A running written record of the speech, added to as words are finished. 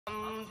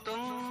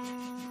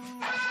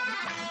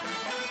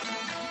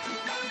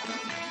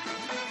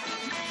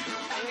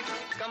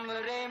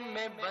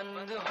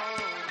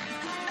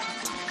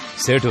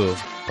సేటు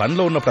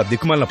పనిలో ఉన్నప్పుడు ఆ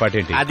దిక్కుమాలిన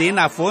పాటేంటి? అది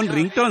నా ఫోన్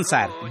రింగ్ టోన్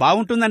సార్,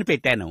 బాగుంటుందని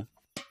పెట్టాను.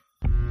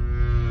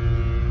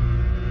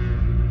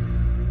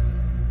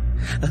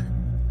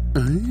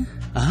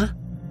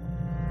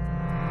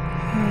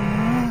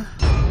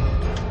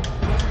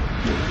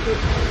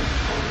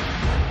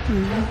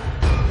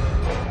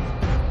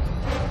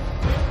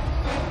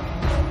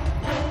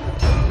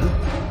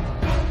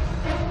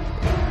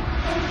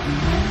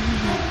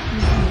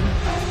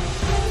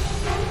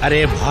 అరే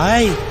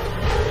భాయ్,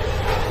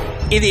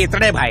 ఇది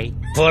ఇతడే భాయ్.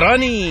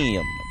 పొరాని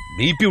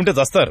బీపీ ఉంటే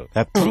చస్తారు.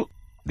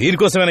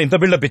 దీనికోసమైనా ఇంత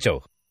బిల్డప్ ఇచ్చావు?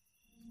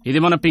 ఇది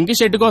మన పింకి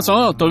షెడ్ కోసం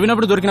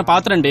తవ్వినప్పుడు దొరికిన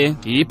పాత్ర అండి.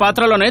 ఈ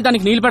పాత్రలోనే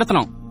దానికి నీళ్లు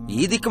పెడుతున్నాం.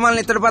 ఈ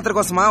దిక్కుమాలిన ఇతడి పాత్ర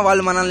కోసమా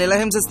వాళ్ళు మనల్ని ఇలా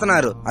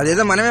హింసిస్తున్నారు?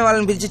 అదేదో మనమే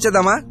వాళ్ళని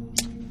పిలిచిచ్చేద్దామా?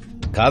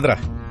 కాదురా,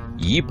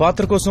 ఈ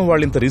పాత్ర కోసం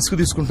వాళ్ళు ఇంత రిస్క్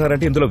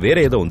తీసుకుంటున్నారంటే ఇందులో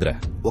వేరే ఏదో ఉందిరా.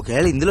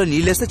 ఒకవేళ ఇందులో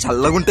నీళ్ళేస్తే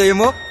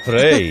చల్లగుంటాయేమో.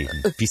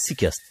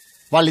 పిసికేస్తా.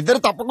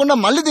 వాళ్ళిద్దరు తప్పకుండా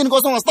మళ్ళీ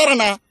దీనికోసం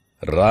వస్తారన్నా.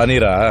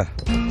 రానిరా,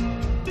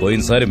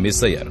 పోయినసారి మిస్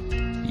అయ్యారు.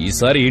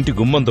 ఈసారి ఇంటి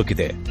గుమ్మం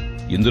తొక్కితే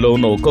ఇందులో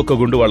ఉన్న ఒక్కొక్క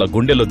గుండు వాళ్ళ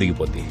గుండెల్లో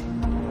దిగిపోద్ది.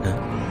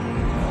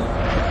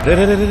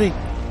 రే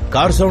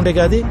కారు సౌండే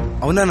కాది?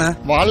 అవునా?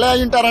 వాళ్ళే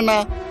అయింటారన్నా,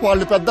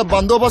 వాళ్ళు పెద్ద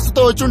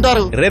బందోబస్తుతో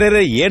వచ్చుంటారు.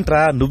 రే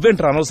ఏంట్రా,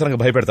 నువ్వేంట్రా అనవసరంగా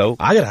భయపెడతావు?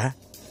 ఆగరా.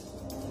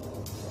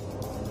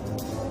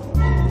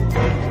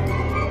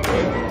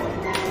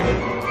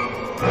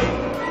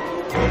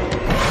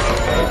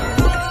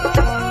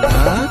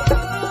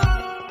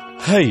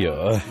 అయ్యో,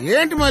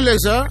 ఏంటి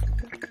మల్లేశా,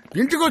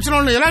 ఇంటికి వచ్చిన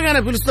వాళ్ళని ఎలాగైనా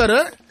పిలుస్తారు?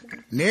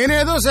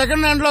 నేనేదో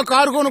సెకండ్ హ్యాండ్ లో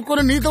కారు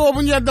కొనుక్కుని నీతో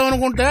ఓపెన్ చేద్దాం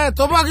అనుకుంటే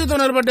తుపాకీతో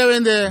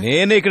నిలబడ్డావేంది?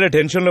 నేనే ఇక్కడ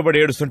టెన్షన్ లో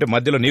పడి ఏడుస్తుంటే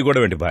మధ్యలో నీ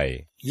కూడా ఏంటి బాయ్?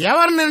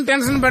 ఎవరు నేను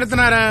టెన్షన్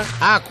పెడుతున్నారా?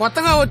 ఆ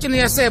కొత్తగా వచ్చిన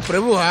ఎస్ఐ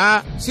ప్రభువా,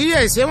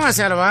 CI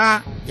సింహాశలవా,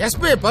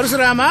 SP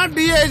పరశురామా,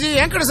 DIG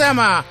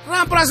వెంకటశామ,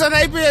 Ramprasad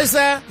IPS,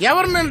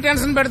 ఎవరు నేను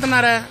టెన్షన్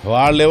పెడుతున్నారా?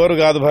 వాళ్ళెవరు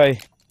కాదు బాయ్,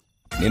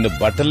 నిన్ను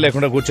బట్టలు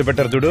లేకుండా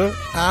కూర్చోబెట్టారు చూడు,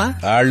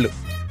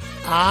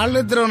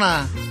 వాళ్ళిద్దరునా?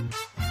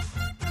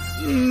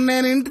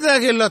 నేను ఇంటి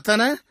దాకా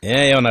వెళ్ళొస్తానా?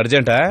 ఏమన్నా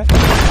అర్జెంటా?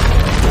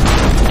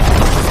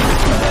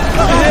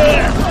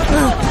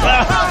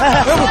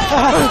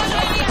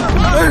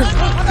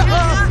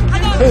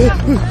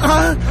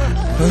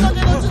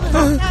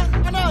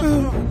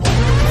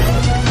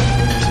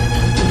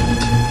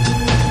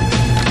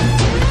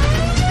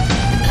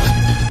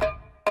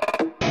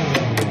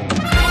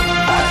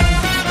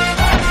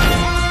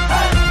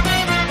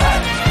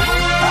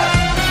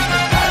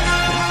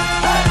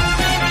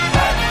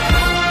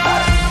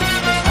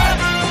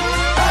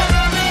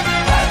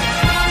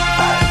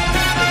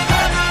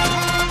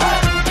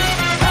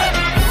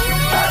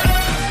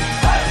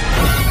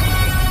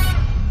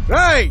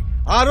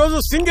 ఆ రోజు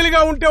సింగిల్ గా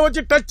ఉంటే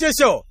వచ్చి టచ్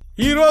చేసావు.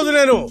 ఈ రోజు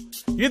నేను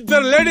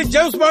ఇద్దరు లేడీ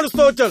జేమ్స్ బాండ్స్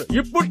తో వచ్చాను.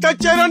 ఇప్పుడు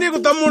టచ్ అయినా నీకు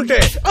దమ్ముంటే.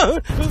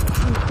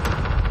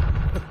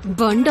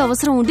 బండి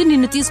అవసరం ఉండి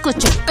నిన్ను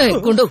తీసుకొచ్చా.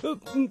 గుండు,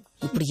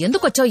 ఇప్పుడు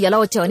ఎందుకు వచ్చావు, ఎలా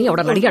వచ్చావని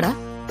ఎవడన్నా అడిగాడా?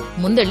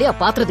 ముందెళ్ళి ఆ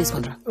పాత్ర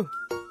తీసుకునిరా.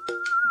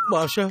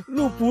 భాష,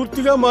 నువ్వు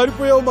పూర్తిగా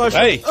మారిపోయావు భాష.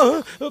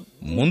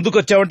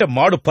 ముందుకొచ్చావంటే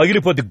మాడు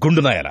పగిలిపోద్ది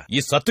గుండు నాయలా.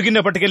 ఈ సత్తు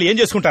గిన్నె పట్టుకెళ్ళి ఏం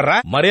చేసుకుంటారా?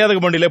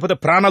 మర్యాదగా బండి, లేకపోతే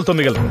ప్రాణాలతో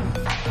మిగలరు.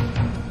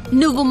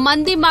 నువ్వు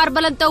మంది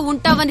మార్బలంతో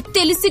ఉంటావని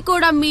తెలిసి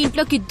కూడా మీ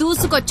ఇంట్లోకి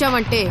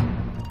దూసుకొచ్చావంటే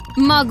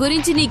మా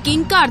గురించి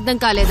నీకింకా అర్థం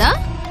కాలేదా?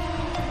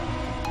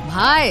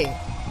 భాయ్,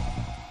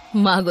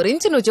 మా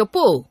గురించి నువ్వు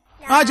చెప్పు.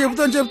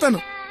 చెప్తాను.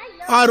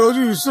 ఆ రోజు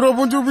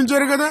విశ్వరూపం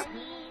చూపించారు కదా,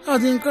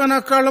 అది ఇంకా నా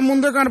కళ్ళ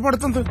ముందే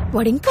కనపడుతుంది.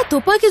 వాడు ఇంకా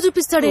తుపాకీ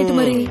చూపిస్తాడేంటి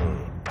మరి?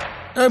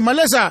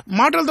 మల్లేశా,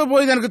 మాటలతో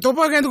పోయేదానికి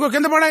తుపాకీ ఎందుకో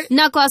కింద పడాయి.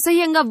 నాకు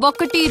అసహ్యంగా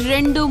 1,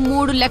 2,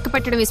 3 లెక్క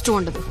పెట్టడం ఇష్టం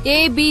ఉండదు.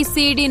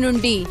 ABCD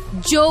నుండి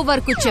జో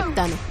వరకు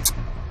చెప్తాను,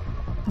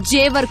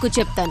 జే వరకు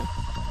చెప్తాను.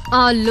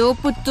 ఆ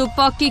లోపు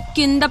తుపాకీ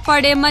కింద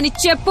పడేమని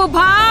చెప్పు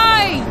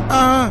భాయ్.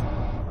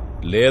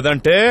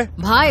 లేదంటే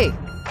భాయ్,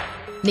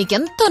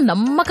 నీకెంతో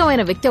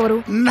నమ్మకమైన వ్యక్తి ఎవరు?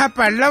 నా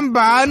పెళ్ళం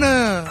బాను.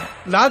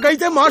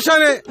 నాకైతే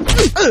మాషానే.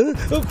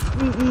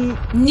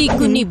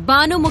 నీకు నీ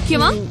బాను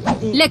ముఖ్యమా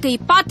లేక ఈ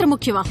పాత్ర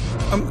ముఖ్యమా?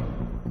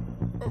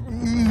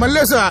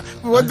 మల్లేశా,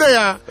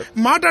 వద్దయ్యా,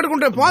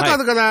 మాట్లాడుకుంటే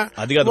పోతాది కదా.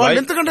 వాళ్ళు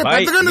ఎంతకంటే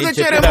పెద్దగానే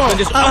తెచ్చారేమో.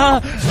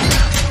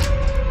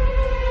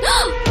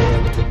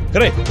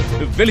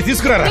 వెళ్ళి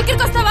తీసుకురారా.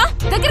 దగ్గరికి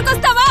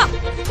వస్తావా?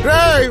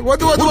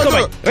 వద్దు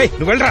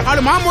నువ్వు వెళ్ళరా.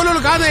 వాళ్ళు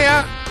మామూలు కాదయ్యా.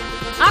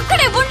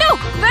 అక్కడే ఉండు,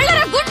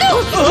 వెళ్ళరా గుండు.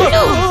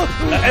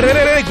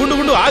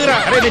 గుండు ఆగురా.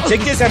 అరే నేను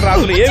చెక్ చేశాను రా,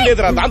 అసలు ఏం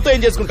లేదురా, దాంతో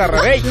ఏం చేసుకుంటారా?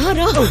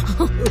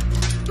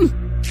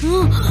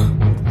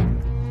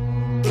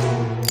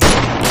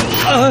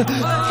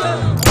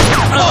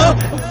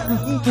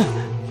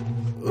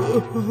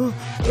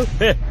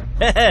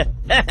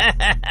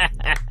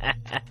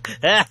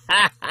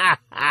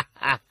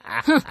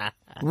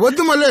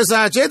 వద్దు మల్లేశా,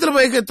 చేతులు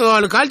పైకెత్తు,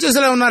 వాళ్ళు కాల్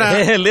చేసేలా ఉన్నారా?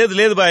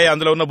 లేదు బాయ్,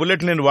 అందులో ఉన్న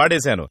బుల్లెట్ నేను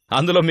వాడేశాను.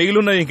 అందులో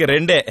మిగిలిన ఇంక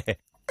 2.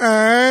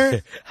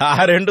 ఆ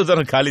 2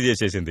 తను ఖాళీ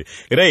చేసేసింది.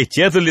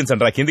 చేతులు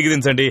దించండి రా, కిందికి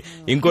దించండి.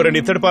 ఇంకో 2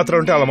 ఇత్తడి పాత్ర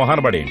ఉంటే అలా మొహాన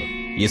పడేయండి.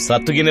 ఈ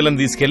సత్తు గిన్నెలను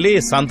తీసుకెళ్లి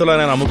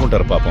సంతలోనే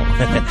అమ్ముకుంటారు పాపం.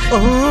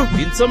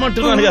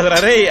 దించమంటున్నాను కదరా.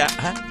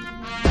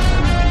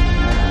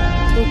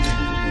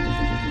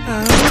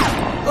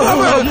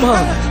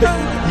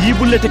 ఈ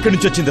బుల్లెట్ ఎక్కడి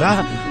నుంచి వచ్చిందిరా?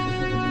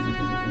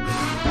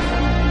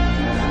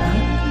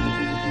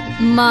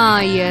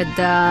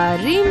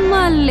 మాయదారి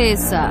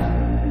మల్లేసా.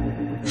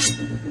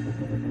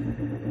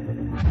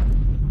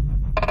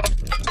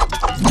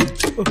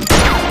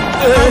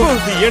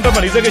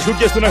 ఏంటమ్మా నిజంగా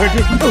షూట్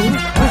చేస్తున్నావేంటి?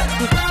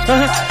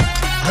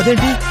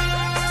 అదేంటి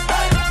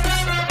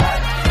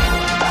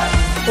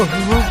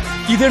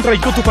ఇదేంట్రా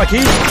ఇంకో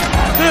తుపాకీ?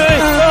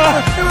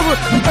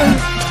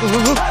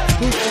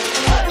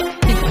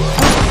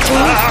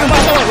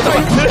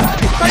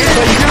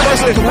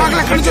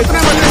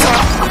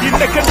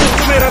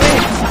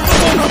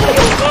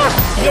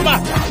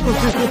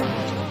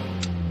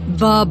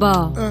 బాబా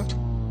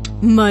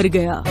మర్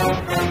గయా.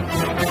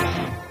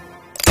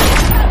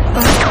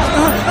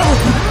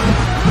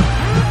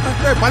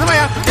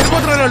 పదమయ్యా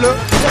వెళ్ళిపోతున్నారు వాళ్ళు.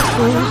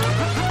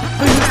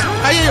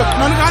 అయ్యో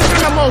నన్ను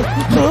కాల్చండి అమ్మో.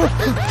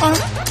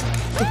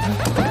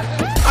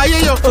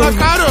 అయ్యో నా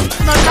కారు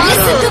నా car.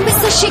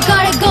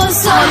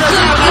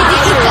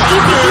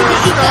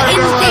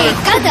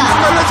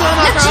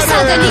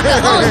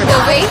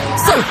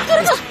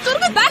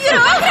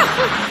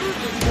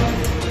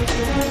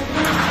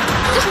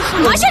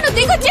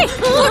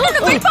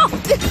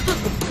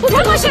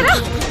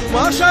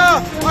 Masha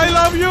I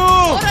love you.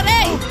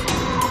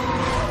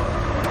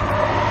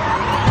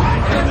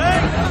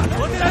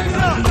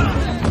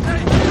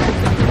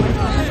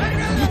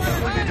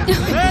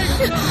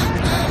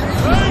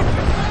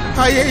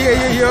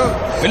 అయ్యో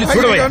వెళ్ళి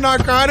చూడవయ్యా.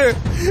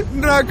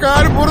 నా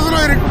కారు బురదలో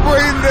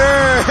ఇరుక్కుపోయింది.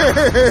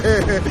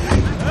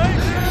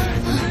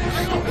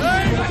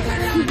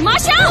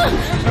 మాషా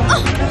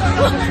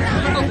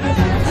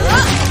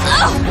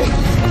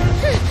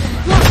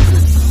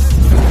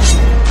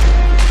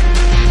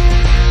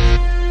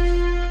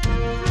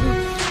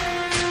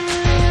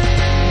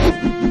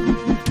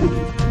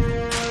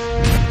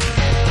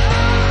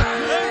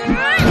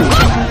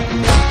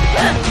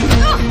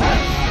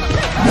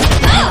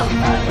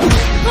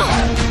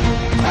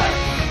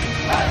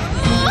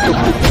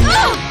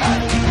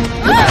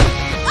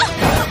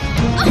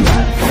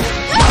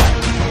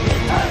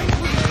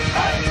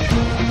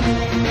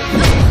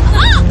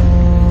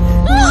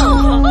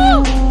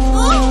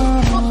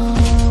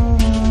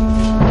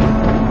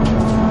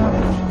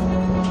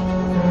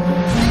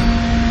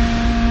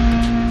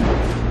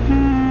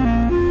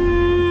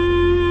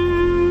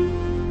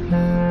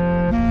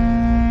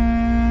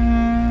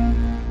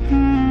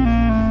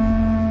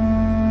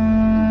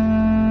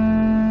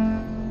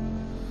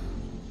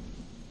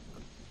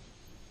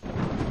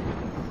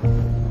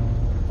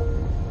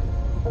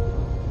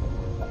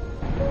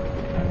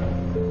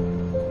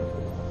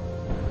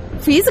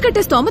ఫీజు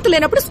కట్టే స్తోమత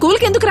లేనప్పుడు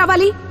స్కూల్కి ఎందుకు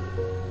రావాలి?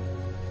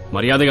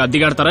 మర్యాదగా అద్దె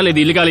కడతారా లేదా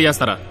ఇల్లు ఖాళీ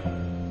చేస్తారా?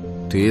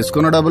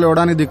 తీసుకున్న డబ్బులు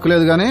ఇవ్వడానికి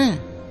దిక్కులేదు గానీ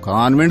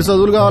కాన్వెంట్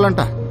చదువులు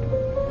కావాలంట.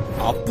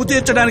 అప్పు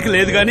తీర్చడానికి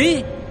లేదు గాని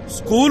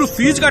స్కూల్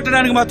ఫీజు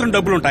కట్టడానికి మాత్రం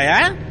డబ్బులుంటాయా?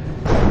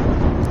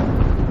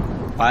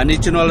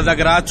 పనిచ్చిన వాళ్ళ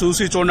దగ్గర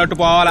చూసి చూడనట్టు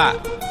పోవాలా.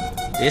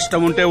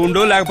 ఇష్టం ఉంటే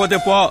ఉండు, లేకపోతే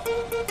పో.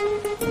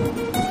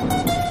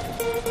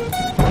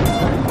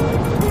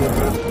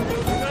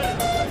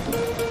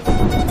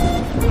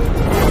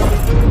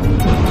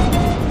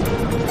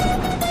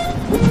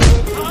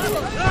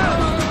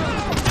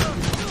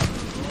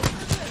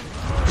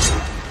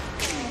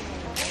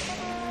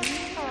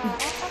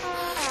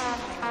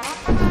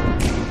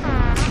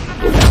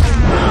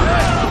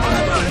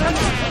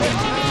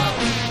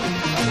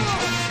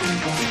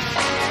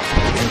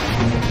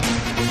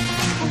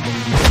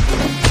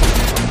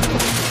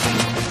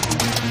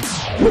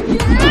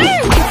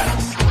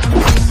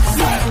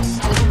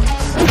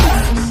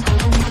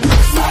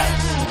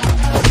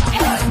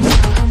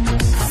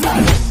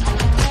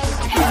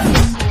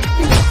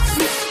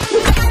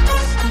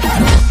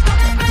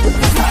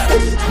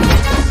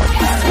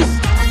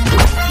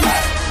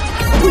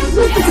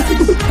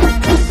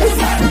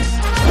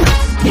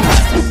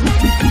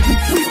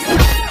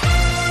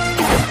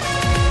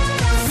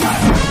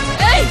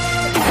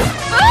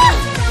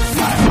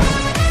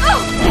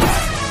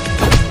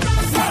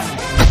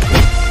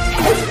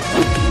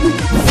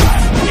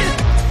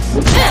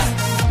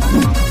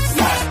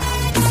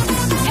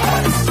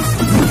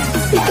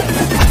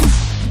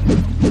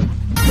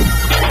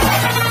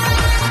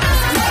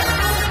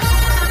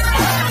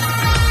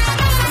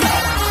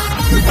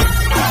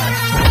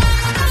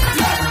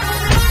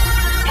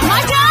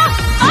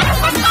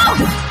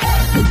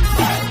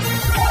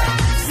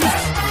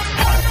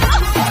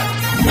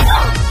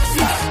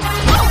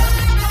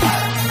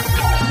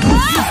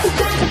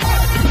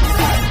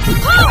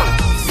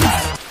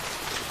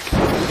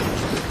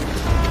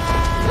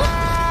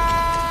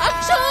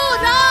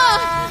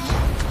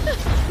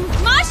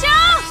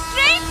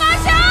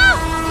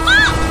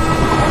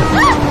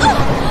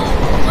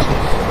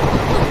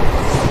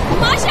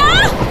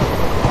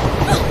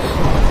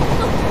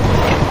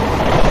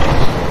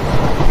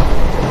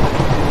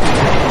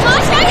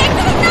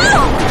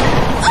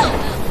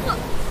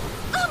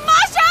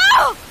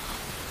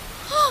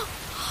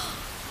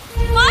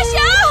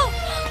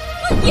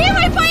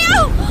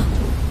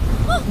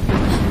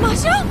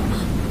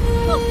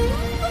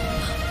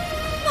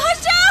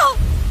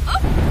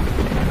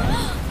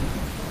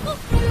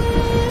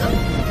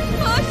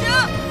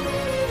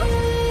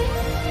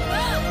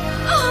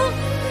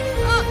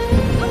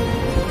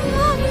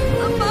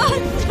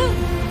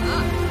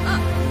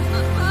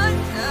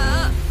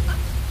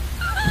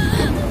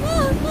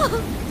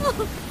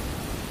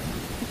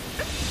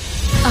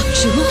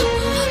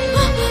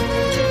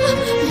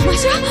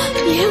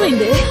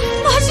 ఏమైంది?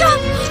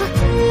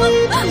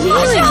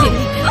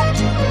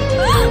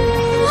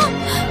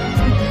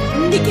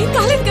 నీకేం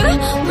కాలేదు కదా?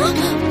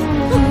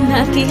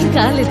 నాకేం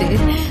కాలేదే.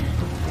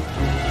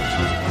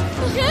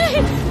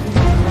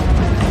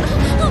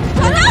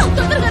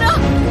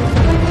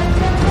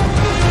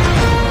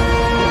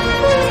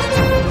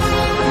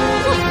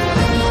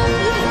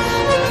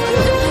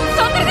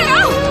 తొందరగా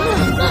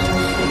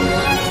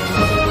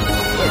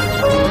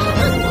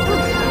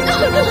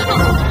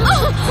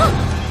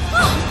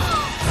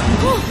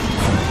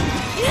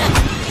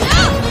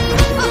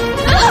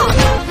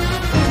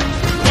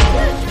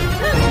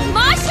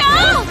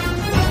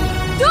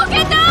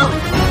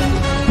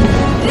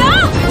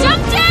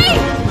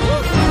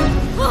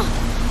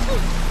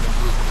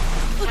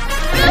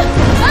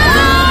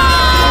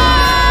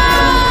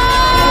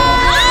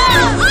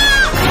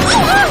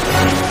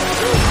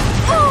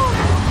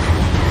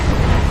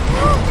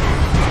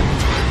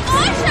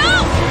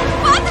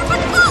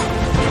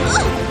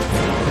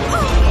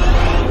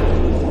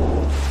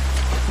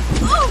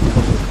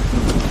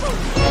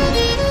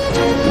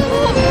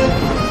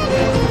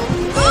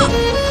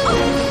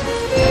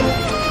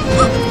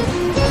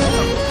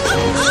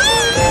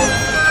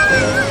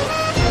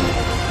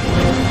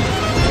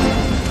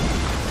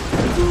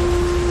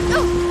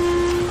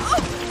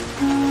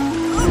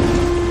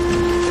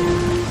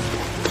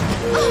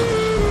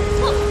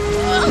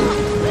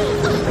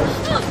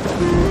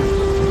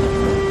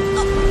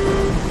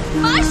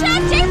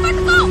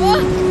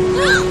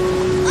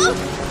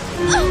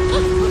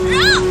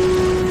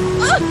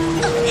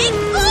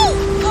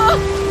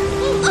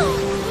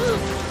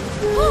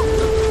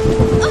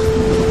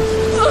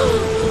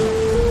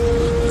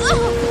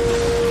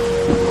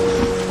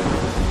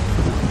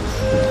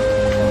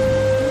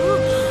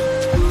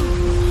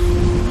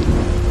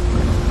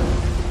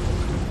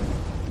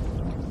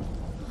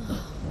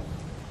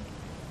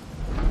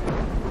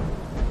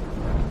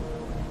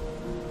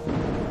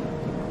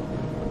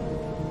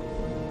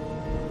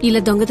ఇలా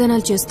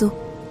దొంగతనాలు చేస్తూ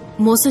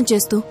మోసం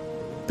చేస్తూ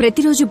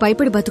ప్రతిరోజు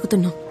భయపడి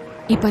బతుకుతున్నాం.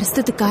 ఈ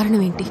పరిస్థితి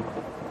కారణం ఏంటి?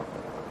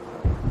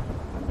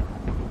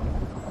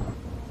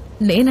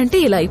 నేనంటే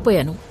ఇలా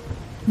అయిపోయాను.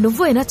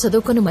 నువ్వైనా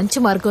చదువుకొని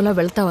మంచి మార్గంలో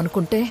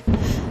వెళ్తావనుకుంటే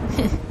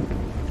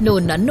నువ్వు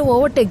నన్ను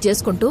ఓవర్టేక్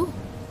చేసుకుంటూ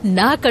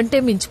నాకంటే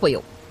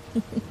మించిపోయావు.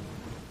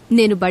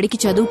 నేను బడికి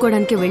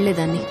చదువుకోవడానికే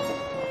వెళ్లేదాన్ని.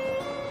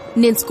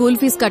 నేను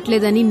స్కూల్ ఫీజు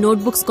కట్టలేదని,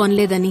 నోట్బుక్స్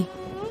కొనలేదని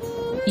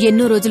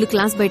ఎన్నో రోజులు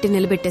క్లాస్ బయట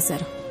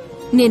నిలబెట్టేశారు.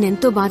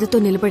 నేనెంతో బాధతో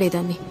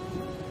నిలబడేదాన్ని.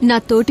 నా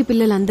తోటి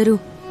పిల్లలందరూ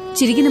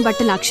చిరిగిన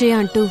బట్టలు అక్షయ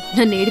అంటూ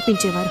నన్ను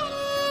ఏడిపించేవారు.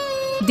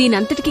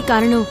 దీనంతటికీ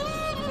కారణం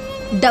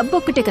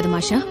డబ్బొక్కటే కదా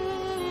మాషా.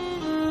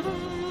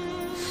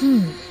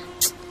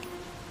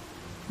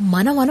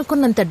 మనం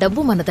అనుకున్నంత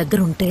డబ్బు మన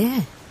దగ్గరుంటే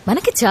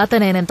మనకి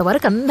చేతనైనంత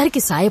వరకు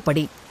అందరికీ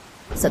సాయపడి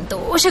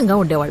సంతోషంగా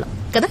ఉండేవాళ్ళం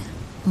కదా.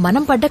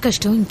 మనం పడ్డ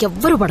కష్టం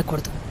ఇంకెవ్వరూ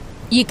పడకూడదు.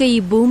 ఇక ఈ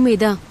భూమి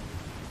మీద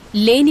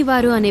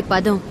లేనివారు అనే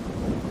పదం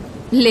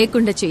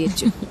లేకుండా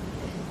చేయొచ్చు.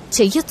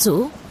 చెయ్యొచ్చు,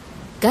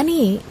 కానీ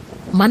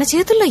మన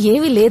చేతుల్లో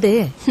ఏమీ లేదే.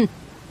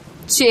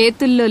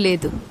 చేతుల్లో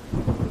లేదు,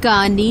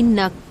 కానీ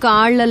నా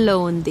కాళ్లల్లో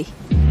ఉంది.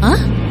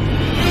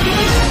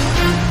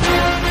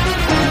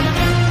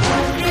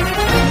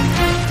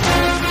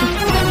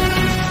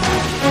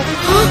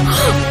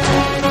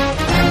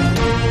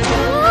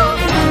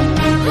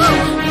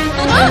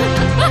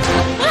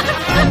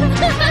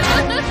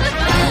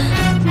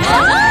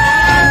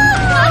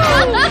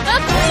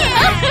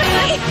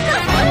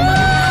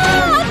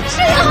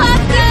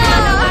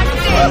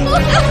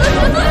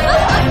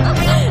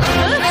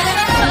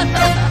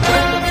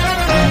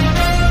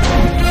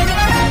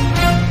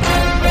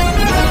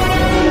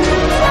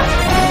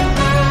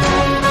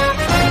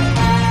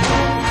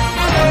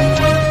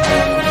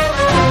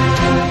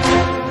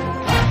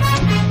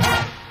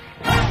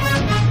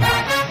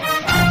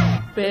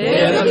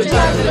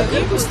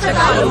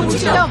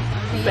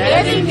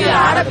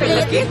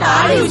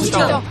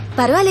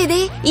 పర్వాలేదే,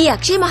 ఈ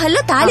అక్షయ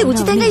మహల్లో తాళి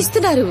ఉచితంగా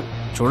ఇస్తున్నారు.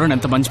 చూడండి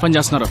ఎంత మంచి పని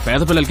చేస్తున్నారు.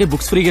 పేద పిల్లలకి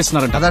బుక్స్ ఫ్రీగా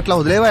ఇస్తున్నారంట. అది అట్లా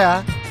వదిలేవయా,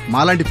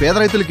 మాలాంటి పేద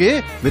రైతులకి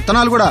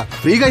విత్తనాలు కూడా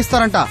ఫ్రీగా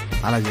ఇస్తారంట.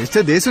 అలా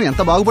చేస్తే దేశం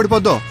ఎంత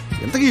బాగుపడిపోద్దో.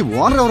 ఇంతకీ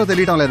ఓనర్ ఎవరో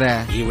తెలియటం లేదే.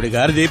 ఈవిడ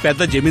గారిది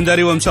పెద్ద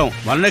జమీందారీ వంశం.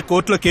 మొన్ననే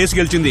కోర్టులో కేసు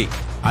గెలిచింది,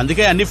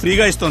 అందుకే అన్ని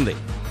ఫ్రీగా ఇస్తుంది.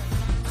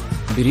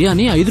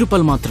 బిర్యానీ 5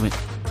 రూపాయలు మాత్రమే.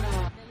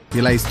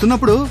 ఇలా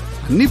ఇస్తున్నప్పుడు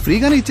అన్ని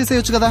ఫ్రీగానే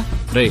ఇచ్చేసేయచ్చు కదా.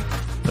 రే,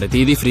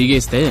 ప్రతిదీ ఫ్రీగా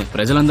ఇస్తే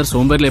ప్రజలందరూ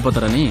సోంబేర్లు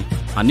అయిపోతారని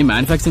అన్ని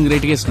మ్యానుఫాక్చరింగ్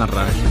రేట్గా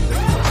ఇస్తున్నారా?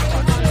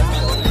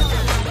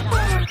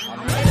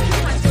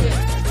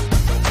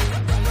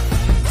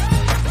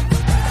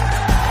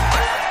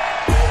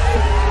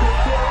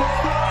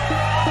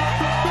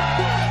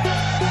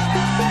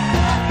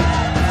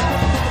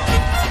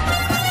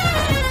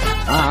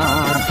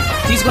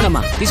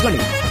 తీసుకోండమ్మా తీసుకోండి.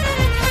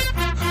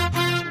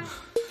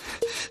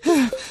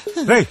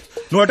 రేయ్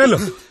నువ్వు అటెళ్ళు,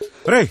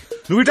 రేయ్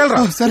నువ్వు ఇటెళ్ళరా.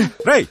 సరే.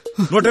 రేయ్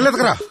నువ్వు అటెళ్ళు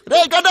ఎత్తకరా.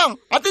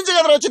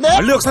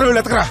 మళ్ళీ ఒకసారి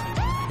వెళ్ళి ఎత్తకరా.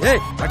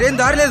 అటేం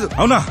దారి లేదు.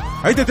 అవునా,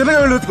 అయితే తిన్నగా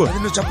వెళ్ళి ఎత్తుకో.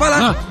 నువ్వు చెప్పాలా?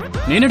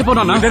 నేనెటు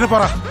పోనా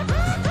పోరా.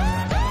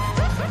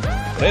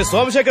 రే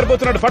సోమశేఖర్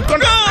పోతున్నాడు,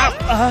 పట్టుకోండి.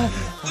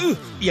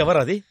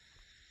 ఎవరది?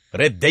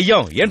 రే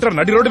దెయ్యం, ఏంట్రా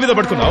నడి రోడ్డు మీద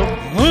పట్టుకున్నావు?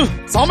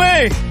 సామే,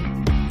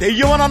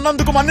 దెయ్యం అని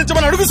అన్నందుకు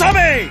మన్నించమని అడుగు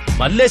సామే.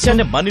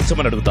 మల్లేశాన్ని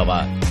మన్నించమని అడుగుతావా?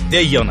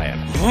 దెయ్యం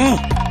నాయన.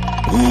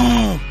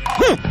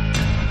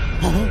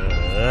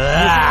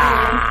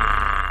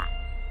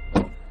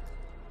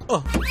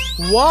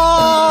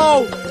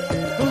 వావ్,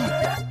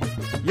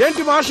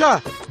 ఏంటి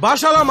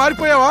భాషలా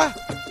మారిపోయావా?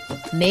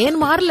 నేను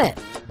మారలే,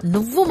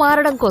 నువ్వు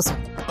మారడం కోసం.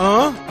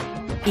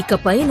 ఇక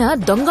పైన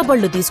దొంగ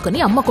బళ్ళు తీసుకుని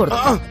అమ్మకూడదు.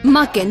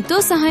 మాకెంతో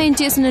సహాయం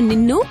చేసిన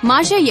నిన్ను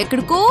మాషా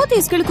ఎక్కడికో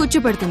తీసుకెళ్లి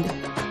కూర్చోబెడుతుంది.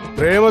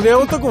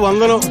 ప్రేమదేవతకు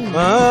వందనం.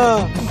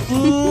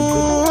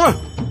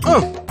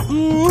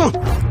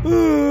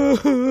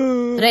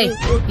 రేయ్,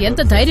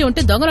 ఎంత ధైర్యం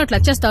ఉంటే దొంగనోట్లు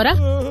వచ్చేస్తావరా?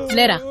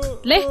 లేరా,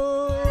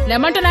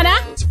 లేమంటున్నారా?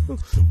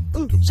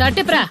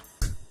 షర్టిప్రా,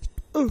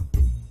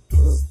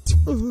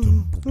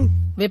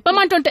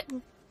 విప్పమంటుంటే.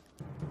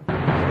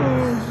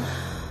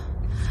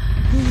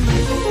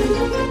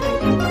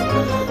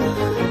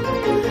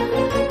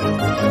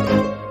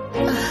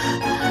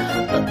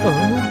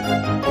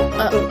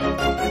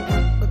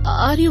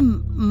 Are you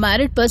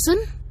married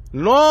person?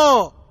 No,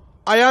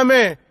 I am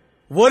a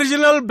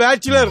original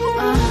bachelor.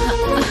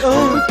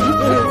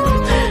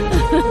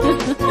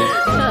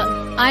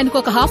 ఆయనకు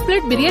ఒక హాఫ్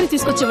ప్లేట్ బిర్యానీ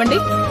తీసుకొచ్చివ్వండి.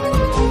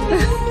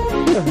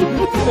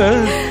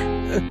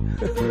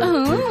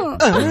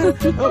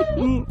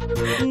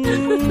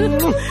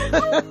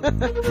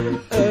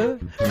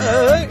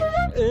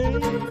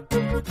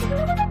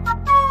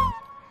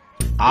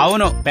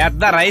 అవును,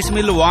 పెద్ద రైస్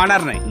మిల్లు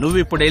ఓనర్ని. నువ్వు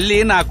ఇప్పుడు వెళ్ళి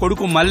నా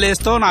కొడుకు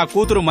మల్లేస్తో నా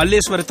కూతురు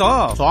మల్లేశ్వరితో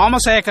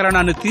సోమశేఖర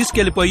నన్ను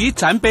తీసుకెళ్లిపోయి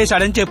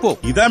చంపేశాడని చెప్పు.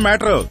 ఇదే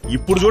మ్యాటర్.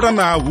 ఇప్పుడు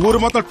చూడన్నా ఊరు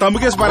మొత్తం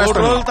టమ్ముకేసి 3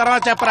 రోజుల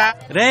తర్వాత చెప్పరా.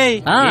 రేయ్,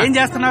 ఏం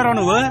చేస్తున్నారో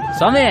నువ్వు?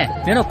 స్వామి,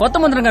 నేను కొత్త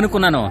మంత్రం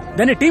కనుక్కున్నాను,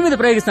 దాన్ని టీవీ మీద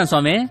ప్రయోగిస్తాను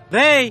స్వామి.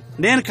 రేయ్,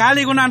 నేను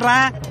ఖాళీగా ఉన్నాను రా.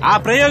 ఆ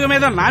ప్రయోగం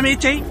ఏదో నా మీద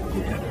చెయ్యి.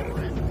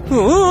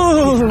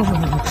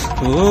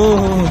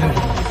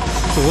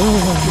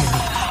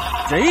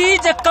 జై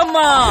జక్కమ్మ.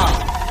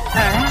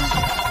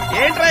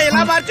 ఏంట్రా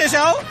ఇలా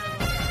మార్చేశావు?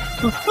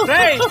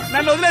 రేయ్,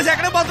 నన్ను వదిలేసి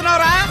ఎక్కడ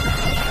పోతున్నావురా?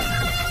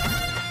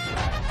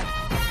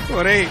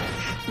 ఒరేయ్,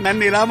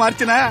 నన్ను ఇలా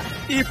మార్చినా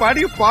ఈ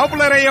పాటికి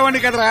పాపులర్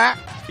అయ్యేవాడిని కదరా.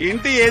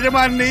 ఇంటి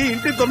యజమాని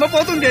ఇంటి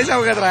దున్నపోతుని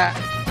చేశావు కదరా.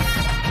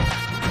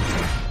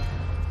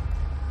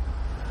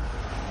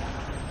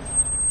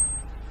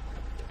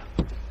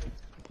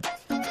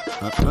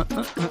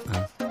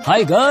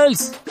 Hi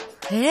girls.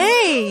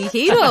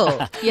 హీరో,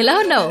 ఎలా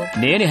ఉన్నావు?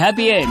 నేను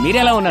హ్యాపీయే,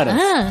 మీరెలా ఉన్నారు?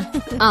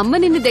 అమ్మ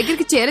నిన్ను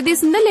దగ్గరికి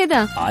చేరదీసిందా లేదా?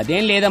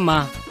 అదేం లేదమ్మా,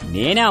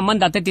 నేనే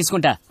అమ్మని దత్తత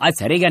తీసుకుంటా. అది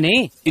సరేగాని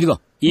ఇదిగో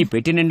ఈ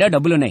పెట్టి నిండా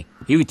డబ్బులున్నాయి.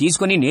 ఇవి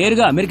తీసుకుని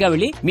నేరుగా అమెరికా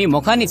వెళ్లి మీ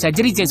ముఖాన్ని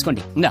సర్జరీ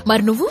చేసుకోండి.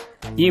 మరి నువ్వు?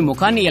 ఈ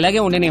ముఖాన్ని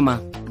ఇలాగే ఉండనేమా.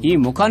 ఈ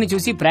ముఖాన్ని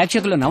చూసి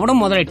ప్రేక్షకులు నవ్వడం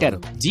మొదలెట్టారు.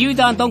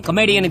 జీవితాంతం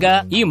కమెడియన్ గా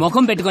ఈ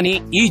ముఖం పెట్టుకుని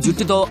ఈ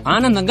జుట్టుతో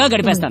ఆనందంగా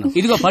గడిపేస్తాను.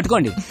 ఇదిగో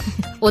పట్టుకోండి.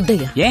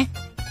 వద్దయ్యా, ఏ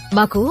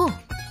మాకు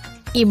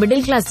ఈ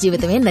మిడిల్ క్లాస్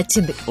జీవితమే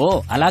నచ్చింది. ఓ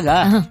అలాగా,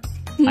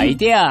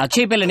 అయితే ఆ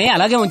అక్షయ్ పిల్లని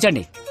అలాగే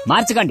ఉంచండి,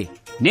 మార్చకండి.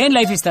 నేను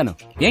లైఫ్ ఇస్తాను.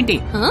 ఏంటి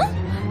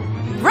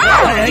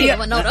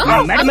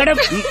మేడం మేడం,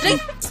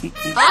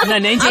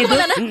 నేనేం చేయదు,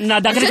 నా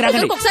దగ్గరికి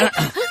రాకండి.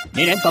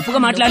 నేనేం తప్పుగా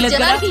మాట్లాడలేదు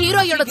కదా. హీరో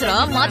అయ్యొచ్చురా,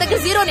 మా దగ్గర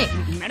జీరోనే.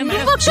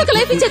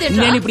 లైఫ్ ఇచ్చేది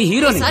నేను ఇప్పుడు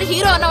హీరోని.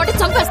 హీరో అన్నావంటే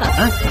చంపేస్తా.